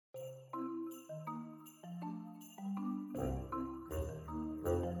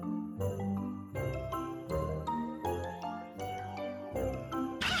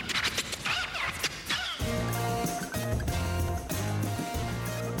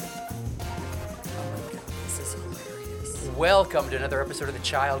Welcome to another episode of the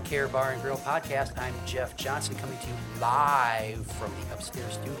Child Care Bar and Grill podcast. I'm Jeff Johnson, coming to you live from the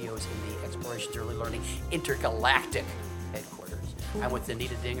upstairs studios in the Explorations Early Learning Intergalactic headquarters. I'm with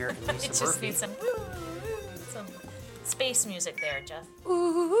Anita Dinger and Lisa Just Murphy. need some space music there, Jeff.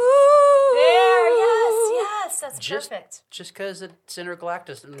 Ooh. There, yes, that's perfect. Just because it's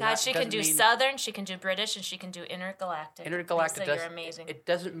intergalactic. Guys, she can do Southern, she can do British, and she can do intergalactic. Intergalactic Lisa, you're amazing. It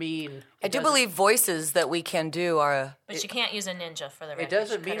doesn't mean... I do believe voices that we can do are... But you can't use a ninja for the record. It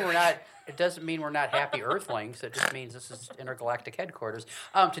doesn't mean we're not. It doesn't mean we're not happy Earthlings. It just means this is intergalactic headquarters.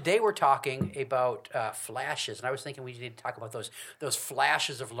 Today we're talking about flashes, and I was thinking we need to talk about those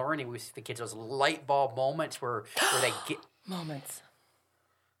flashes of learning with the kids, those light bulb moments where they get moments.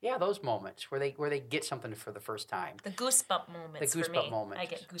 Yeah, those moments where they get something for the first time. The goosebump moments. The for me. goosebump moments. I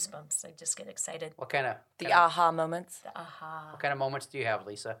get goosebumps. I just get excited. What kind of aha moments? The aha. What kind of moments do you have,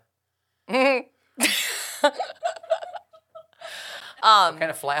 Lisa? What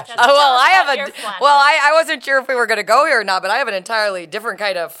kind of flashes? I wasn't sure if we were going to go here or not, but I have an entirely different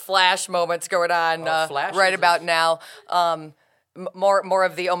kind of flash moments going on right about now. More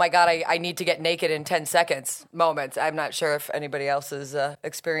of the, oh my God, I need to get naked in 10 seconds moments. I'm not sure if anybody else is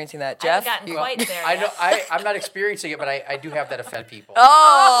experiencing that. Jeff? I haven't gotten quite there I know, yet. I'm not experiencing it, but I do have that offend people.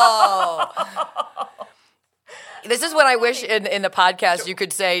 Oh! This is when I wish in the podcast you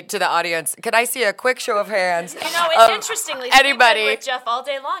could say to the audience, can I see a quick show of hands? You know, it's interestingly, anybody. we've been with Jeff all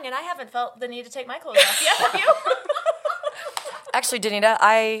day long, and I haven't felt the need to take my clothes off yet. Have you? Actually, Danita,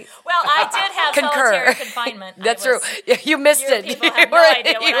 I did have concur. solitary confinement. That's true. You missed it. People have no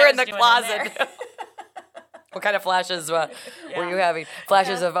idea what You I were was in the doing closet. there. What kind of flashes were you having?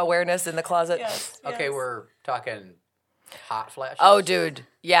 Flashes of awareness in the closet? Yes. Okay, we're talking hot flashes. Oh, dude.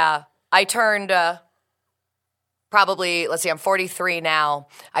 Yeah. I turned probably, let's see, I'm 43 now.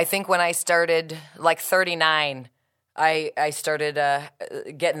 I think when I started, like 39, I started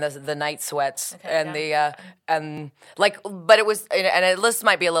getting the night sweats but it was, and this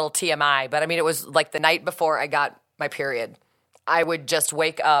might be a little TMI, but I mean, it was like the night before I got my period. I would just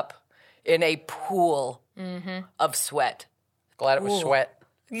wake up in a pool of sweat. Glad it was sweat.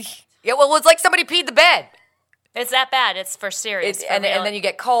 Yeah, well, it was like somebody peed the bed. It's that bad. It's for serious. And then you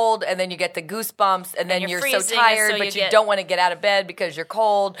get cold, and then you get the goosebumps, and then you're so freezing, tired, so but you don't want to get out of bed because you're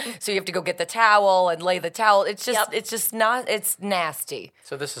cold, so you have to go get the towel and lay the towel. It's just not. It's nasty.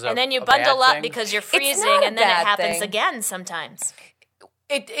 So this is and then you a bundle bad up thing? because you're not freezing, a and then it bad happens thing. again sometimes.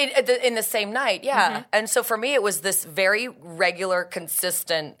 In the same night, yeah. And so for me, it was this very regular,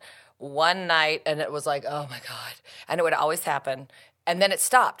 consistent one night, and it was like, oh my God. And it would always happen. And then it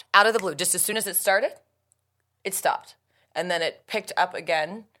stopped out of the blue. Just as soon as it started, it stopped. And then it picked up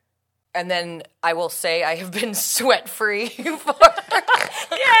again. And then I will say I have been sweat-free for...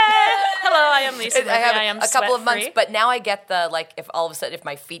 Hello, I am Lisa Murphy. I am a couple of months, sweat-free. but now I get the, like, if all of a sudden, if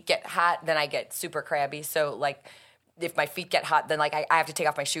my feet get hot, then I get super crabby. So, like, if my feet get hot, then, like, I have to take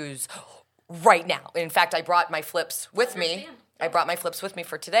off my shoes right now. In fact, I brought my flips with me. I brought my flips with me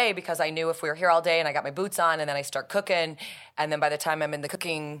for today because I knew if we were here all day and I got my boots on and then I start cooking, and then by the time I'm in the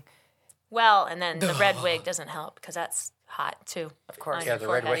cooking... Well, and then the red wig doesn't help because that's hot too. Of course. Yeah, the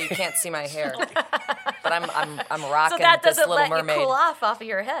red wig. You can't see my hair. But I'm rocking So that this doesn't Little let Mermaid. you cool off of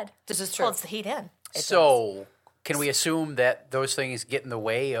your head. This is true. Holds the heat in. So, can we assume that those things get in the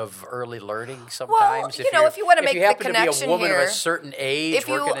way of early learning sometimes? Well, if you want to make the happen to be a connection woman here, of a certain age if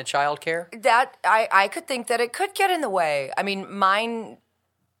you- working in childcare, That I could think that it could get in the way. I mean,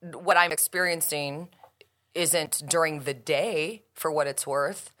 what I'm experiencing isn't during the day for what it's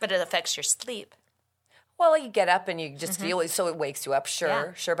worth. But it affects your sleep. Well, you get up and you just feel it, so it wakes you up.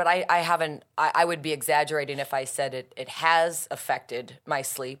 Sure. But I haven't. I would be exaggerating if I said it has affected my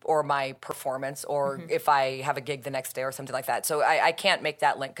sleep or my performance, or if I have a gig the next day or something like that. So I can't make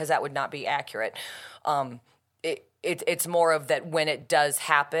that link because that would not be accurate. It's more of that when it does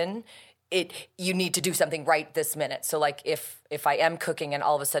happen, you need to do something right this minute. So like if I am cooking and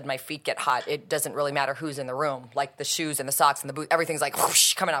all of a sudden my feet get hot, it doesn't really matter who's in the room. Like the shoes and the socks and the boots, everything's like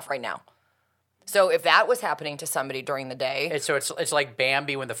whoosh, coming off right now. So if that was happening to somebody during the day, so it's like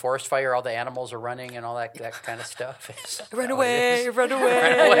Bambi when the forest fire, all the animals are running and all that kind of stuff. run away.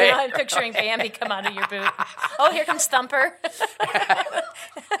 I'm picturing Bambi come out of your boot. Oh, here comes Thumper.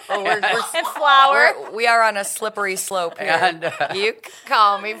 And Flower. We are on a slippery slope here. And, you can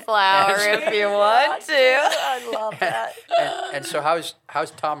call me Flower if you want to. I love that. and so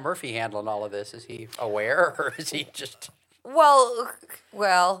how's Tom Murphy handling all of this? Is he aware, or is he just...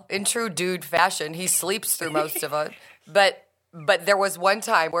 Well, in true dude fashion, he sleeps through most of it. But there was one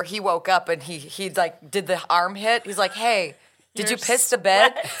time where he woke up and he like did the arm hit. He's like, "Hey, did you piss the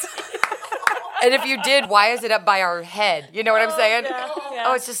bed?" And if you did, why is it up by our head? You know what I'm saying? yeah.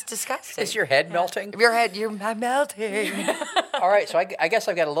 Oh, it's just disgusting. Is your head melting? Your head, you're melting. All right, so I guess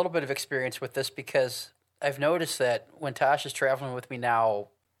I've got a little bit of experience with this because I've noticed that when Tasha's traveling with me now,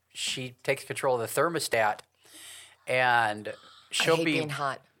 she takes control of the thermostat, and she'll hate be being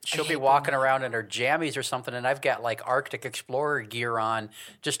hot. She'll be walking around in her jammies or something, and I've got like Arctic Explorer gear on,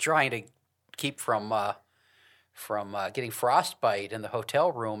 just trying to keep from getting frostbite in the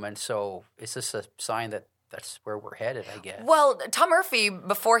hotel room. And so, is this a sign that that's where we're headed, I guess? Well, Tom Murphy,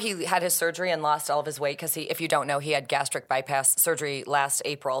 before he had his surgery and lost all of his weight, because if you don't know, he had gastric bypass surgery last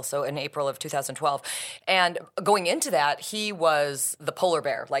April, so in April of 2012. And going into that, he was the polar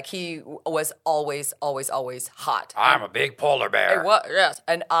bear. Like, he was always, always, always hot. I'm a big polar bear. Yes.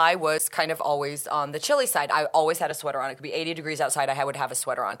 And I was kind of always on the chilly side. I always had a sweater on. It could be 80 degrees outside. I would have a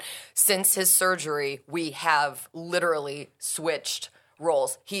sweater on. Since his surgery, we have literally switched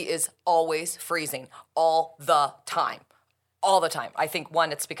roles. He is always freezing all the time. All the time. I think,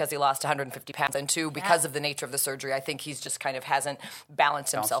 one, it's because he lost 150 pounds, and two, because of the nature of the surgery, I think he's just kind of hasn't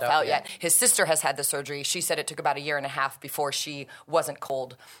balanced himself out yet. His sister has had the surgery. She said it took about a year and a half before she wasn't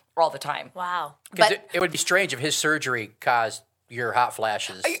cold all the time. Wow. Because it would be strange if his surgery caused your hot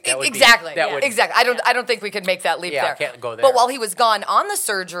flashes. Exactly. I don't think we could make that leap there. I can't go there. But while he was gone on the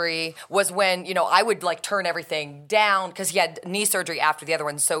surgery was when, I would like turn everything down because he had knee surgery after the other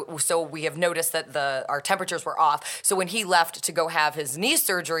one. So we have noticed that our temperatures were off. So when he left to go have his knee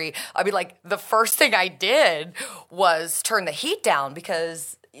surgery, I'd be like, the first thing I did was turn the heat down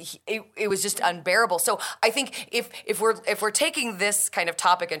because it was just unbearable. So I think if we're taking this kind of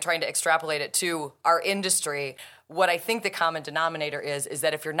topic and trying to extrapolate it to our industry, what I think the common denominator is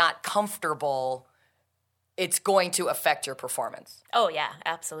that if you're not comfortable, it's going to affect your performance. Oh, yeah,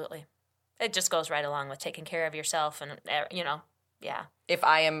 absolutely. It just goes right along with taking care of yourself and, yeah. If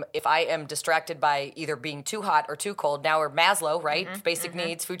I am distracted by either being too hot or too cold, now we're Maslow, right? Basic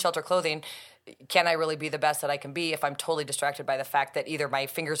needs, food, shelter, clothing. Can I really be the best that I can be if I'm totally distracted by the fact that either my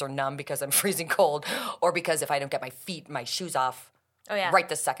fingers are numb because I'm freezing cold or because if I don't get my shoes off right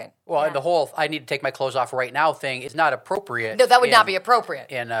this second? Well, and the whole I need to take my clothes off right now thing is not appropriate. No, that would not be appropriate.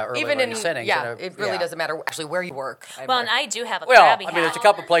 In early Even learning settings. Yeah, it really doesn't matter actually where you work. Well, and I do have a crabby hat. there's a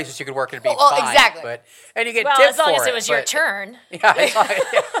couple places you could work and be well, fine. Exactly. And you get well, tipped as long for as it was your turn. Yeah. Hey,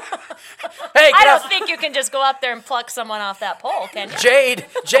 I don't think you can just go up there and pluck someone off that pole, can you? Jade,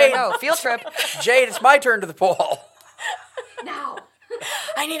 No, field trip. Jade, it's my turn to the pole. Now.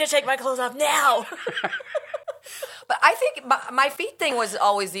 I need to take my clothes off now. But I think my feet thing was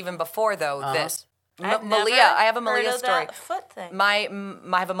always even before, though, this. Malia, I have a Malia story. That foot thing.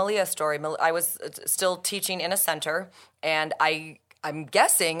 I have a Malia story. I was still teaching in a center, and I'm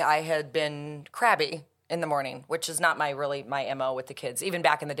guessing I had been crabby in the morning, which is not my MO with the kids, even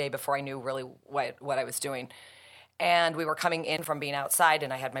back in the day before I knew really what I was doing. And we were coming in from being outside,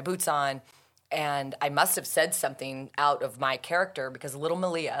 and I had my boots on, and I must have said something out of my character because little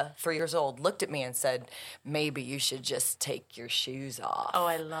Malia, 3 years old, looked at me and said, maybe you should just take your shoes off. Oh,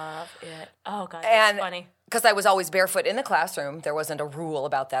 I love it. Oh, God, that's funny. Because I was always barefoot in the classroom, there wasn't a rule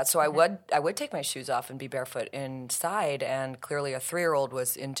about that. So I would take my shoes off and be barefoot inside, and clearly a 3-year-old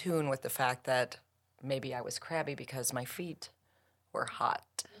was in tune with the fact that maybe I was crabby because my feet were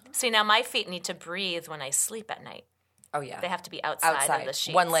hot. See, now my feet need to breathe when I sleep at night. Oh, yeah. They have to be outside of the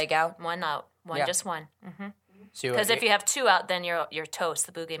sheets. One leg out? One out. Just one. Because if you have 2 out, then you're toast.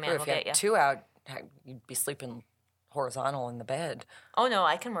 The boogeyman will get you. If you had 2 out, you'd be sleeping horizontal in the bed. Oh, no,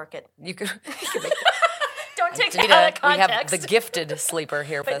 I can work it. You could make Don't take that out of context. We have the gifted sleeper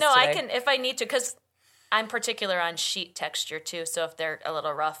here with But us no, today. I can, if I need to, because I'm particular on sheet texture, too. So if they're a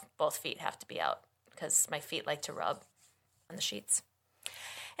little rough, both feet have to be out because my feet like to rub on the sheets.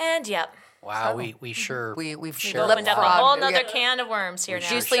 And, yep. Wow, we sure... We've We've opened up a whole nother can of worms here now.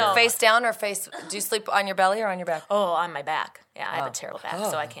 Do you sleep face down or face... Do you sleep on your belly or on your back? Oh, on my back. Yeah, I have a terrible back,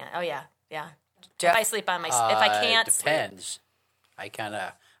 so I can't. Oh, yeah. Jeff? If I sleep on my... if I can't It depends. I can...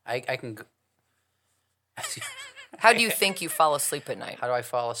 How do you think you fall asleep at night? How do I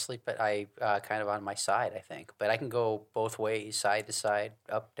fall asleep? I kind of on my side, I think. But I can go both ways, side to side,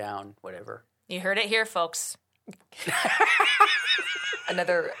 up, down, whatever. You heard it here, folks.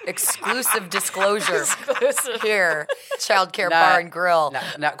 Another exclusive disclosure here. Child Care Not- Bar and Grill.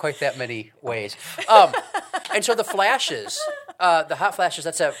 Not quite that many ways. And so the flashes, the hot flashes,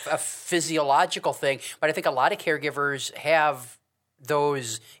 that's a physiological thing. But I think a lot of caregivers have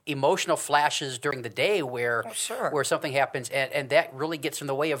those emotional flashes during the day where something happens, and that really gets in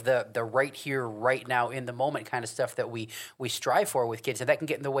the way of the right here, right now, in the moment kind of stuff that we strive for with kids, and that can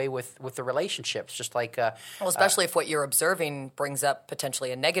get in the way with the relationships, just like... Well, especially if what you're observing brings up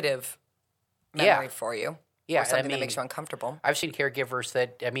potentially a negative memory for you. Yeah, Or something I mean, that makes you uncomfortable. I've seen caregivers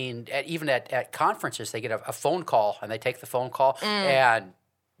that, I mean, even at conferences, they get a phone call and they take the phone call and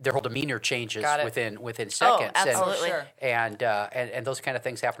their whole demeanor changes Got it. within seconds. absolutely. Sure. And those kind of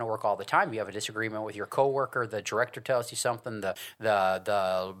things happen to work all the time. You have a disagreement with your coworker, the director tells you something,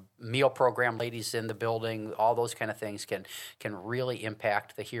 the meal program ladies in the building, all those kind of things can really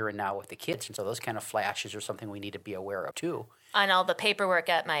impact the here and now with the kids. And so those kind of flashes are something we need to be aware of too. On all the paperwork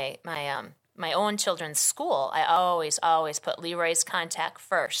at my own children's school, I always put Leroy's contact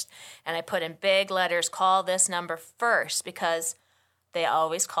first. And I put in big letters, call this number first, because they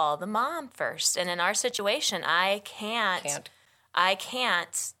always call the mom first. And in our situation, I can't,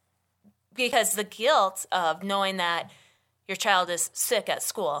 because the guilt of knowing that your child is sick at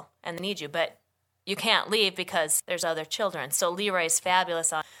school and they need you, but you can't leave because there's other children. So Leroy's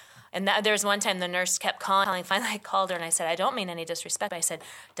fabulous on. And there's one time the nurse kept calling. Finally, I called her and I said, I don't mean any disrespect. But I said,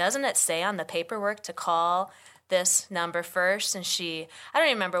 doesn't it say on the paperwork to call this number first? And I don't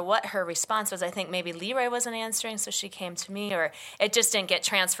even remember what her response was. I think maybe Leroy wasn't answering, so she came to me, or it just didn't get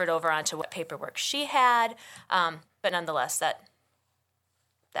transferred over onto what paperwork she had. But nonetheless, that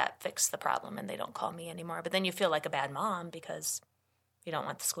fixed the problem, and they don't call me anymore. But then you feel like a bad mom because you don't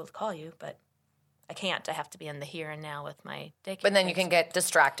want the school to call you, but I can't. I have to be in the here and now with my daycare. But then you can get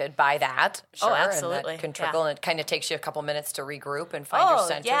distracted by that. Sure, absolutely. And that can trickle, and it kind of takes you a couple minutes to regroup and find your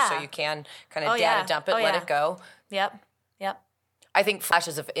center so you can kind of data dump it, let it go. Yep. I think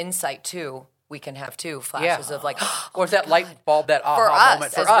flashes of insight, too, we can have, too. Flashes of like, or that light bulb, that aha for us,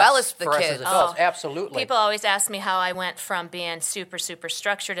 moment for as us, well as the for kids. us as adults. Absolutely. People always ask me how I went from being super, super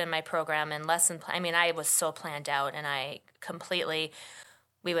structured in my program and I was so planned out, and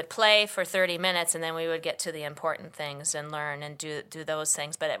we would play for 30 minutes, and then we would get to the important things and learn and do those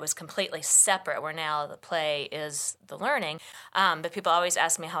things. But it was completely separate, where now the play is the learning. But people always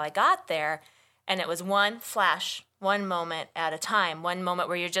ask me how I got there, and it was one flash, one moment at a time, one moment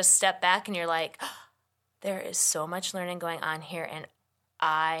where you just step back and you're like, oh, there is so much learning going on here, and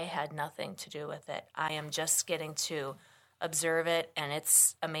I had nothing to do with it. I am just getting to observe it, and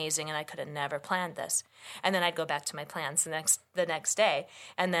it's amazing, and I could have never planned this. And then I'd go back to my plans the next day,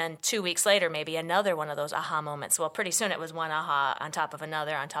 and then 2 weeks later, maybe another one of those aha moments. Well, pretty soon it was one aha on top of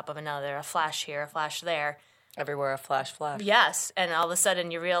another, a flash here, a flash there. Everywhere a flash. Yes, and all of a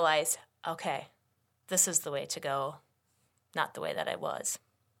sudden you realize, okay, this is the way to go, not the way that I was.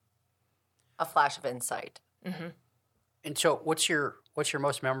 A flash of insight. Mm-hmm. And so what's your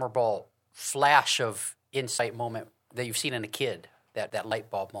most memorable flash of insight moment that you've seen in a kid, that light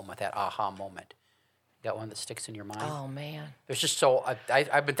bulb moment, that aha moment? Got one that sticks in your mind? Oh, man. There's just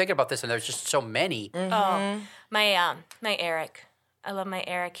I've been thinking about this, and there's just so many. Mm-hmm. Oh, my Eric. I love my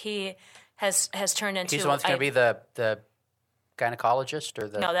Eric. He has turned into... He's the one that's going to be the gynecologist, or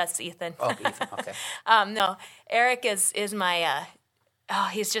the... No, that's Ethan. Oh, Ethan, okay. No, Eric is my...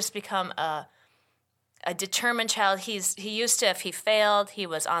 he's just become a determined child. He used to, if he failed, he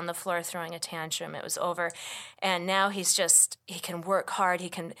was on the floor throwing a tantrum. It was over. And now he can work hard. He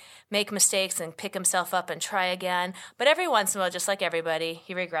can make mistakes and pick himself up and try again. But every once in a while, just like everybody,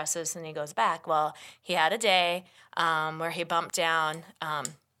 he regresses and he goes back. Well, he had a day where he bumped down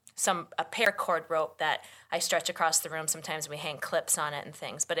a paracord rope that I stretch across the room. Sometimes we hang clips on it and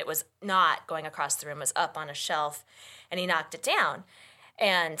things. But it was not going across the room. It was up on a shelf, and he knocked it down.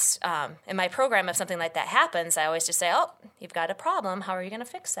 And in my program, if something like that happens, I always just say, oh, you've got a problem. How are you going to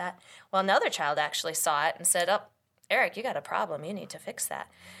fix that? Well, another child actually saw it and said, oh, Eric, you got a problem. You need to fix that.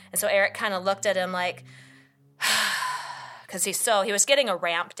 And so Eric kind of looked at him like, because he was getting a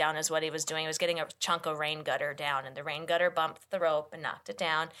ramp down is what he was doing. He was getting a chunk of rain gutter down, and the rain gutter bumped the rope and knocked it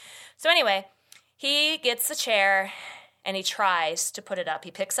down. So anyway, he gets the chair and he tries to put it up.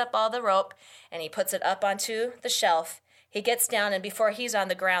 He picks up all the rope and he puts it up onto the shelf. He gets down, and before he's on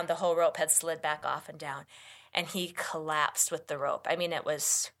the ground, the whole rope had slid back off and down. And he collapsed with the rope. I mean, it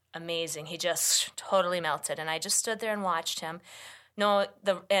was amazing. He just totally melted. And I just stood there and watched him.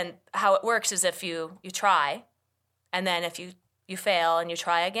 And how it works is if you try, and then if you fail and you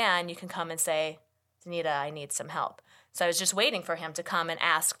try again, you can come and say, Danita, I need some help. So I was just waiting for him to come and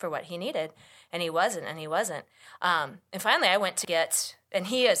ask for what he needed. And he wasn't. And finally I went to get, and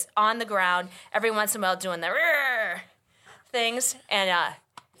he is on the ground every once in a while doing the rrr things, and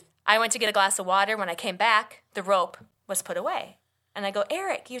I went to get a glass of water. When I came back, the rope was put away. And I go,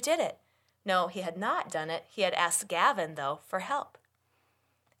 Eric, you did it. No, he had not done it. He had asked Gavin, though, for help.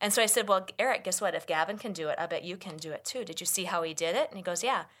 And so I said, well, Eric, guess what? If Gavin can do it, I bet you can do it too. Did you see how he did it? And he goes,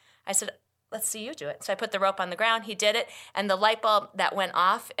 yeah. I said, let's see you do it. So I put the rope on the ground. He did it, and the light bulb that went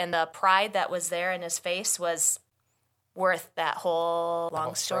off and the pride that was there in his face was worth that whole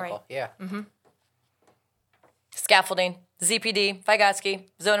long story. Circle. Yeah. Mm-hmm. Scaffolding, ZPD, Vygotsky,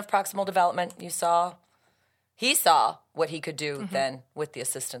 zone of proximal development. He saw what he could do then with the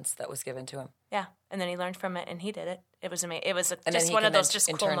assistance that was given to him. Yeah, and then he learned from it, and he did it. It was amazing. It was just one of those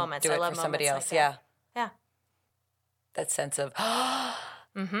just cool moments. Do it I love for somebody moments else. like that. Yeah. Yeah. That sense of,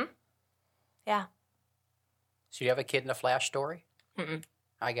 Yeah. So you have a kid in a flash story? Mm-mm.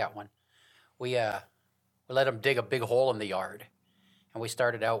 I got one. We let him dig a big hole in the yard. And we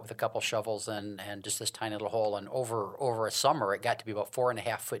started out with a couple shovels and just this tiny little hole. And over a summer, it got to be about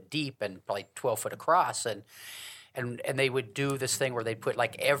 4.5 foot deep and probably 12 foot across. And they would do this thing where they'd put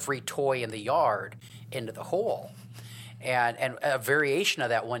like every toy in the yard into the hole. And a variation of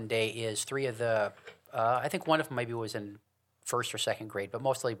that one day is three of the, I think one of them maybe was in first or second grade, but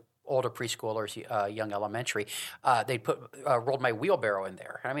mostly older preschoolers, young elementary, they rolled my wheelbarrow in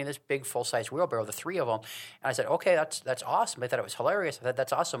there. And I mean, this big full-size wheelbarrow, the three of them. And I said, okay, that's awesome. I thought it was hilarious. I thought,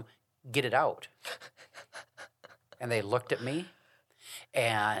 that's awesome. Get it out. And they looked at me,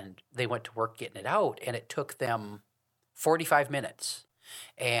 and they went to work getting it out. And it took them 45 minutes.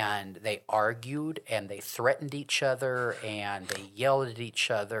 And they argued, and they threatened each other, and they yelled at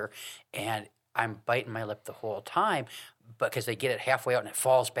each other. And I'm biting my lip the whole time. Because they get it halfway out and it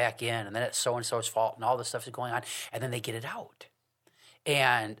falls back in, and then it's so-and-so's fault, and all this stuff is going on, and then they get it out.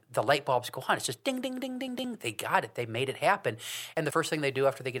 And the light bulbs go on. It's just ding, ding, ding, ding, ding. They got it. They made it happen. And the first thing they do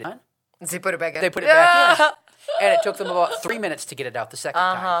after they get it done, they put it back in. They put it back in. And it took them about 3 minutes to get it out the second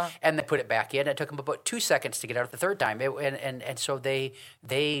time. And they put it back in. It took them about 2 seconds to get it out the third time. And so they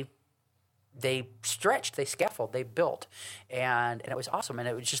stretched, they scaffolded, they built, and it was awesome. And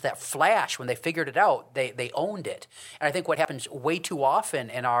it was just that flash when they figured it out, they owned it. And I think what happens way too often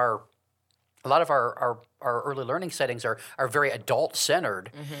in a lot of our early learning settings are very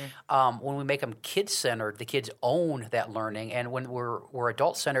adult-centered. Mm-hmm. When we make them kid-centered, the kids own that learning. And when we're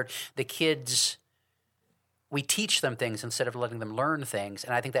adult-centered, the kids, we teach them things instead of letting them learn things.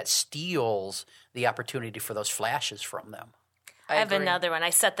 And I think that steals the opportunity for those flashes from them. I have another one. I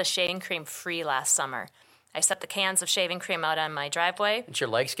set the shaving cream free last summer. I set the cans of shaving cream out on my driveway. And your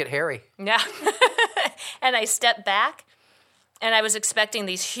legs get hairy. Yeah. And I stepped back, and I was expecting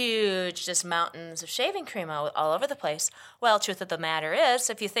these huge just mountains of shaving cream all over the place. Well, truth of the matter is,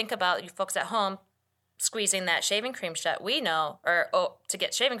 if you think about you folks at home squeezing that shaving cream shut, we know, to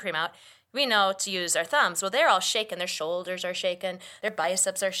get shaving cream out, we know to use our thumbs. Well, they're all shaking. Their shoulders are shaking. Their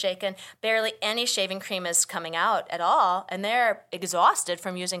biceps are shaking. Barely any shaving cream is coming out at all. And they're exhausted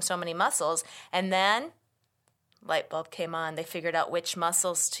from using so many muscles. And then light bulb came on. They figured out which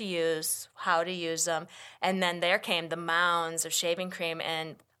muscles to use, how to use them. And then there came the mounds of shaving cream.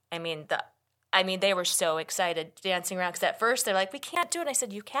 And I mean, they were so excited dancing around. Because at first they're like, we can't do it. And I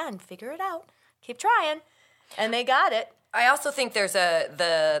said, you can. Figure it out. Keep trying. And they got it. I also think there's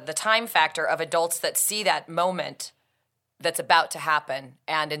the time factor of adults that see that moment that's about to happen,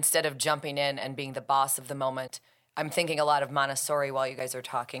 and instead of jumping in and being the boss of the moment, I'm thinking a lot of Montessori while you guys are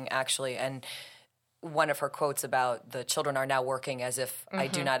talking, actually, and one of her quotes about the children are now working as if I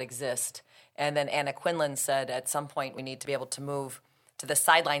do not exist. And then Anna Quinlan said at some point we need to be able to move to the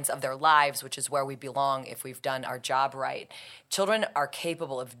sidelines of their lives, which is where we belong if we've done our job right. Children are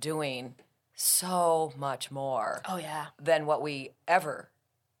capable of doing so much more than what we ever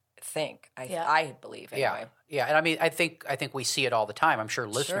think. I believe anyway. Yeah. And I mean, I think we see it all the time. I'm sure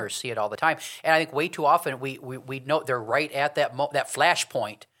listeners see it all the time. And I think way too often we know they're right at that flash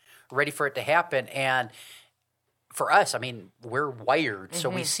point, ready for it to happen. And for us, I mean, we're wired, so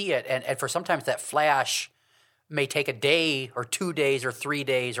we see it. And for sometimes that flash may take a day or 2 days or 3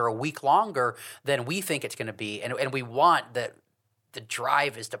 days or a week longer than we think it's going to be. And we want the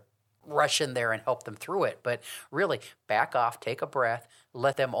drive is to rush in there and help them through it. But really, back off, take a breath,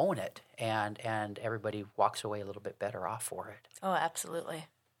 let them own it, and everybody walks away a little bit better off for it. Oh, absolutely.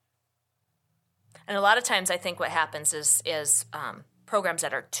 And a lot of times I think what happens is programs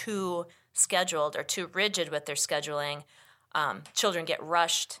that are too scheduled or too rigid with their scheduling, children get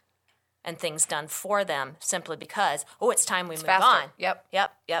rushed and things done for them simply because, it's time we move faster. on. Yep.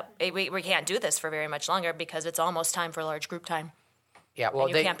 We can't do this for very much longer because it's almost time for large group time. Yeah, well,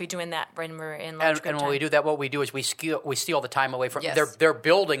 and you can't be doing that when we're in large group time. And when we do that, what we do is we steal the time away from Yes. They're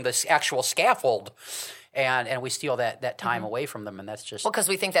building this actual scaffold, and we steal that time away from them, and that's just because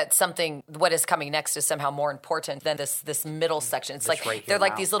we think that what is coming next is somehow more important than this middle section. It's like right they're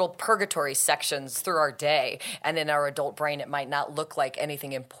like now. these little purgatory sections through our day, and in our adult brain, it might not look like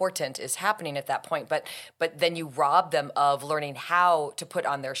anything important is happening at that point. But then you rob them of learning how to put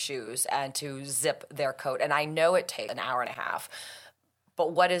on their shoes and to zip their coat. And I know it takes an hour and a half,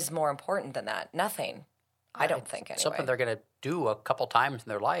 but what is more important than that? Nothing. I don't think anyway. something they're going to do a couple times in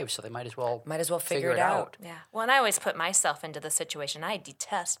their lives, so they might as well figure it out. Yeah. Well, and I always put myself into the situation. I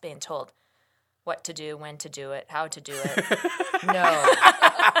detest being told what to do, when to do it, how to do it. No.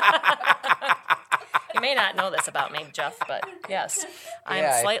 You may not know this about me, Jeff, but yes, I'm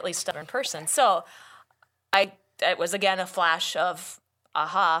a slightly stubborn person. So it was, again, a flash of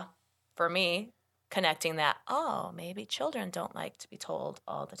aha for me, connecting that, oh, maybe children don't like to be told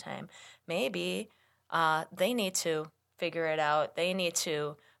all the time. Maybe they need to figure it out. They need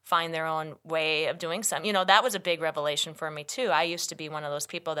to find their own way of doing something. You know, that was a big revelation for me, too. I used to be one of those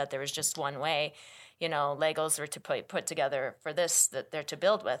people that there was just one way. You know, Legos are to put together for this, that they're to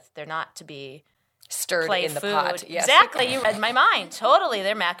build with. They're not to be stirred play in the food. pot. Yes. Exactly. You read my mind. Totally.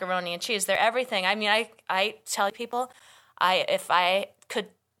 They're macaroni and cheese. They're everything. I mean, I tell people, if I could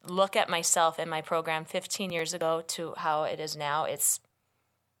look at myself in my program 15 years ago to how it is now, it's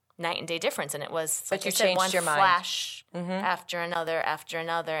night and day difference. And it was, But like you I said, changed one your mind. flash after another,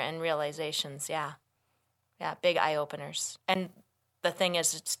 and realizations. Yeah. Yeah, big eye openers. And the thing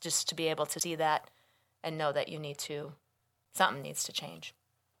is, it's just to be able to see that and know that something needs to change.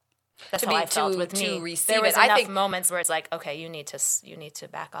 That's how I felt with me. There was enough moments where it's like, okay, you need to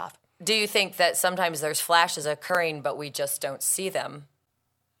back off. Do you think that sometimes there's flashes occurring, but we just don't see them?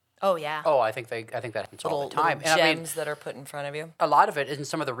 Oh yeah. Oh, I think that happens all the time. Little And I mean, gems that are put in front of you. a lot of it is in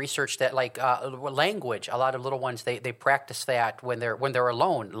some of the research that, like language. A lot of little ones they practice that when they're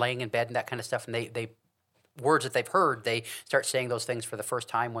alone, laying in bed and that kind of stuff, and they words that they've heard, they start saying those things for the first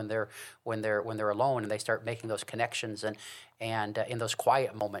time when they're alone, and they start making those connections and in those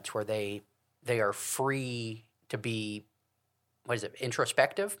quiet moments where they are free to be, what is it,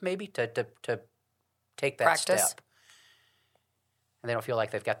 introspective, maybe to take that Practice. step. And they don't feel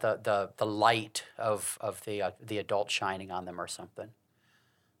like they've got the light of the adult shining on them or something.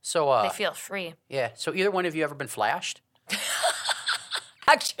 So They feel free. yeah. So either one of you ever been flashed?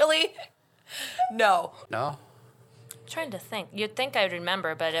 Actually, no. No. I'm trying to think. You'd think I'd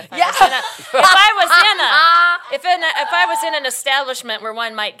remember, but if Yeah. I was in an establishment where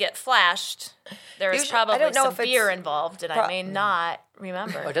one might get flashed, there was Usually- I probably don't know some if it's beer involved, and I may not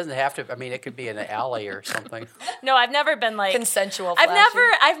remember. It doesn't have to. I mean, it could be in an alley or something. No, I've never been like Consensual I've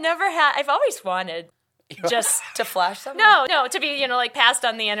flashing. never had. I've always wanted just To flash someone? no to be like passed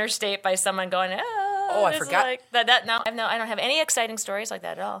on the interstate by someone going. Oh, I this is forgot. Like that. No, I don't have any exciting stories like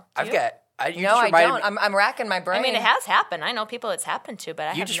that at all. Do you? You No, just I reminded don't. me- I'm racking my brain. I mean, it has happened. I know people it's happened to, but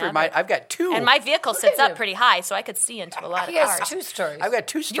I You have just never. remind. I've got two. And my vehicle Look sits at up you. pretty high, so I could see into a lot He of has cars. 2 stories. I've got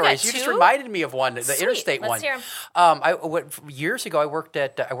two stories. You just two? reminded me of one, the Sweet. interstate Let's one. hear 'em. Years ago, I worked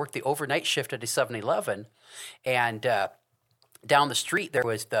the overnight shift at a 7-Eleven, and down the street there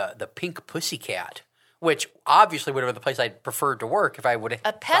was the Pink Pussycat, which obviously would have been the place I'd preferred to work if I would have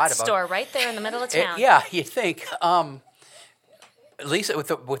A thought pet about store right there in the middle of it. town. Yeah, you think. Lisa with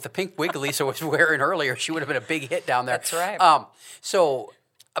the pink wig Lisa was wearing earlier, she would have been a big hit down there. That's right. So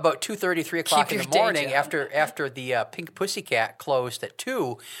about 2:30, 3 o'clock Keep in the your day morning, job. after the Pink Pussycat closed at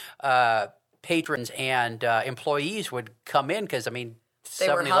 2, patrons and employees would come in because, I mean, They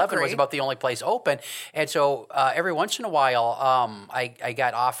were 7-Eleven was hungry. about the only place open. And so every once in a while, I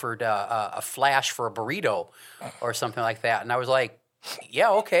got offered a flash for a burrito or something like that. And I was like,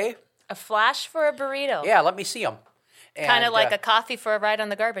 yeah, okay. A flash for a burrito. Yeah, let me see them. Kind of like a coffee for a ride on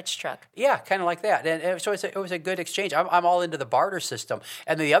the garbage truck. Yeah, kind of like that. And so it was a good exchange. I'm all into the barter system.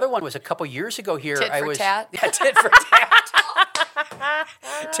 And then the other one was a couple years ago here. Tit for tat? Yeah, tit for tat.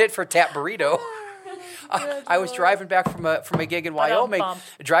 Tit for tat burrito. I was driving back from a gig in Wyoming, Ba-dum-bum.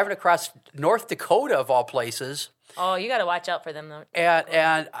 driving across North Dakota of all places, Oh, you got to watch out for them though.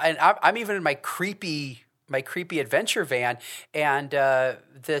 and I'm even in my creepy adventure van, and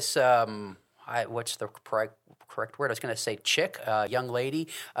this what's the correct word? I was going to say chick, young lady,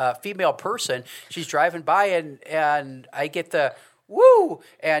 female person. She's driving by, and I get the woo,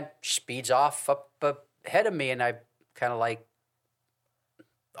 and she speeds off up ahead of me, and I kind of like,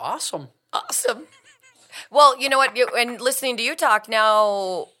 awesome. Awesome. Well, you know what? And listening to you talk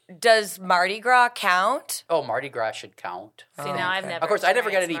now, does Mardi Gras count? Oh, Mardi Gras should count. See, now I've never. Of course, I never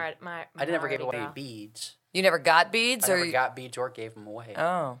got any. experienced I never gave Mardi away Gras. any beads. You never got beads, I or never got beads or gave them away.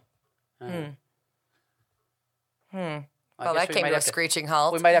 oh, I well, guess that we came might to a have screeching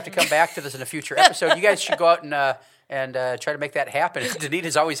halt. We might have to come back to this in a future episode. You guys should go out and try to make that happen.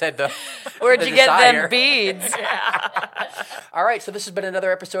 Danita's always had the Where'd the you get desire. them beads? All right, so this has been another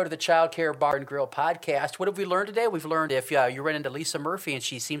episode of the Child Care Bar and Grill podcast. What have we learned today? We've learned if you run into Lisa Murphy and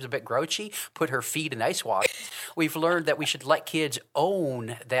she seems a bit grouchy, put her feet in ice water. We've learned that we should let kids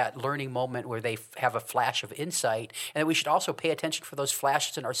own that learning moment where they have a flash of insight, and that we should also pay attention for those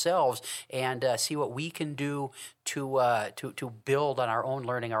flashes in ourselves and see what we can do to build on our own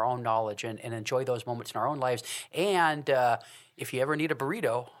learning, our own knowledge, and enjoy those moments in our own lives. And if you ever need a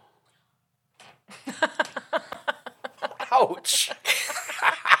burrito, ouch.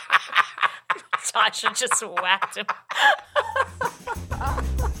 Tasha just whacked him.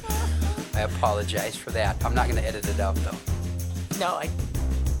 I apologize for that. I'm not going to edit it out, though. No,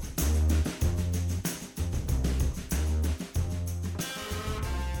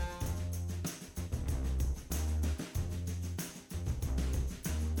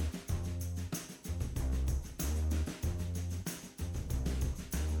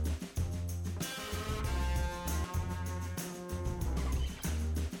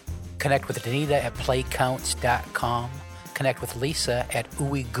 Connect with Anita at playcounts.com. Connect with Lisa at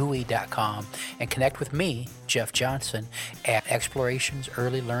ooigooey.com. And connect with me, Jeff Johnson, at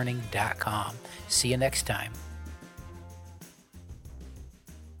explorationsearlylearning.com. See you next time.